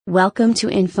Welcome to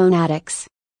Infonatics,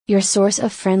 your source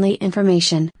of friendly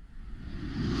information.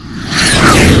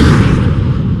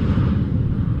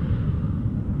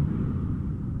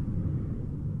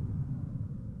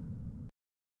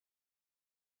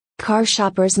 Car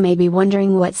shoppers may be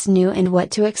wondering what's new and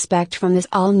what to expect from this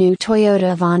all-new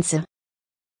Toyota Avanza.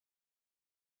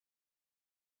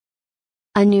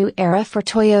 A new era for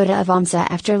Toyota Avanza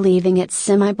after leaving its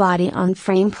semi-body on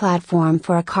frame platform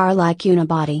for a car like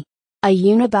unibody. A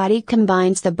unibody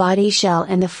combines the body shell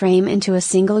and the frame into a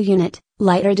single unit,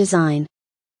 lighter design.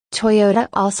 Toyota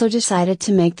also decided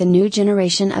to make the new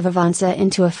generation of Avanza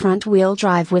into a front-wheel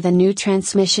drive with a new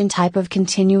transmission type of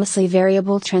continuously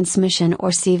variable transmission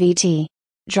or CVT,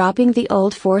 dropping the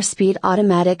old 4-speed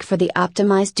automatic for the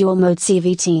optimized dual-mode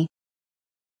CVT.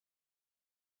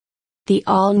 The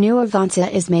all-new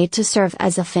Avanza is made to serve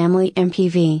as a family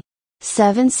MPV,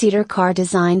 7-seater car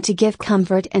designed to give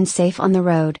comfort and safe on the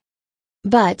road.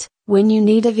 But, when you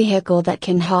need a vehicle that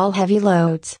can haul heavy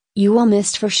loads, you will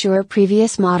miss for sure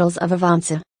previous models of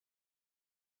Avanza.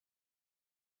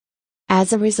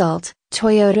 As a result,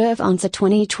 Toyota Avanza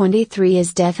 2023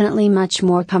 is definitely much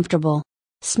more comfortable.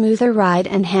 Smoother ride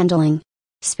and handling.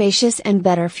 Spacious and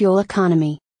better fuel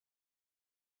economy.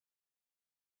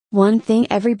 One thing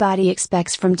everybody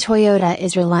expects from Toyota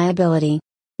is reliability.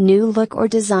 New look or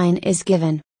design is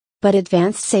given. But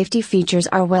advanced safety features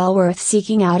are well worth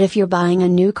seeking out if you're buying a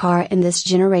new car in this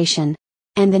generation.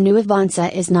 And the new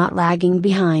Avanza is not lagging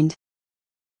behind.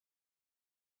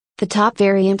 The top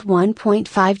variant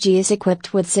 1.5G is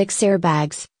equipped with 6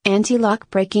 airbags, anti-lock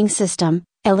braking system,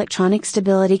 electronic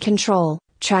stability control,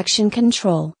 traction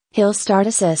control, hill start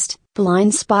assist,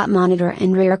 blind spot monitor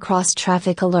and rear cross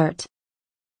traffic alert.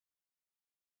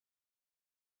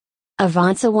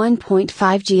 Avanza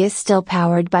 1.5G is still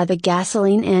powered by the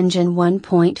gasoline engine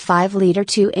 1.5-liter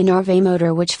 2-in-RV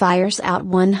motor which fires out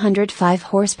 105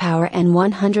 horsepower and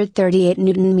 138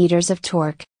 Nm of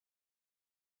torque.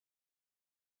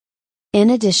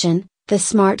 In addition, the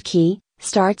smart key,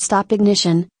 start-stop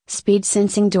ignition,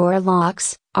 speed-sensing door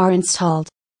locks, are installed.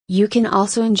 You can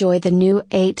also enjoy the new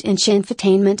 8-inch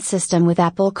infotainment system with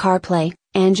Apple CarPlay,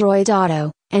 Android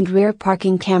Auto, and rear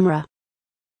parking camera.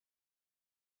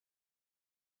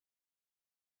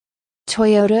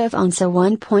 Toyota Avanza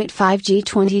 1.5G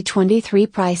 2023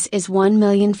 price is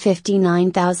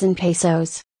 1,059,000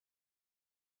 pesos.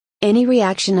 Any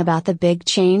reaction about the big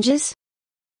changes?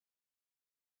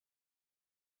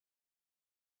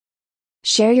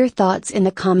 Share your thoughts in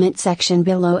the comment section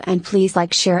below and please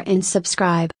like, share and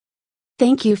subscribe.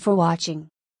 Thank you for watching.